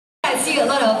see a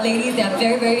lot of ladies, they are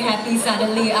very, very happy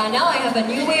suddenly. Now I have a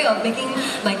new way of making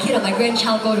my kid or my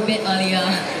grandchild go to bed earlier.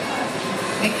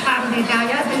 They calm them down,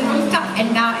 yeah, they look up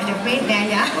and down at the bed there,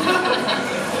 yeah.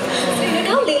 So,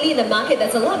 now lately in the market,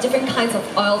 there's a lot of different kinds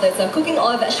of oil. There's a cooking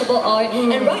oil, vegetable oil,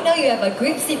 and right now you have a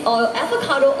grapeseed oil,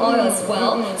 avocado oil as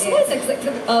well. So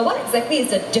what exactly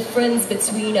is the difference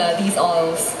between these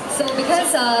oils? So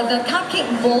because the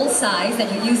cupcake bowl size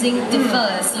that you're using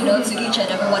differs, to each and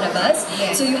every one of us.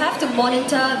 Yes. So you have to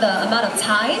monitor the amount of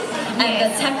time and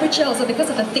the temperature also because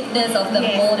of the thickness of the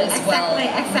mold as well.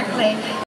 Exactly.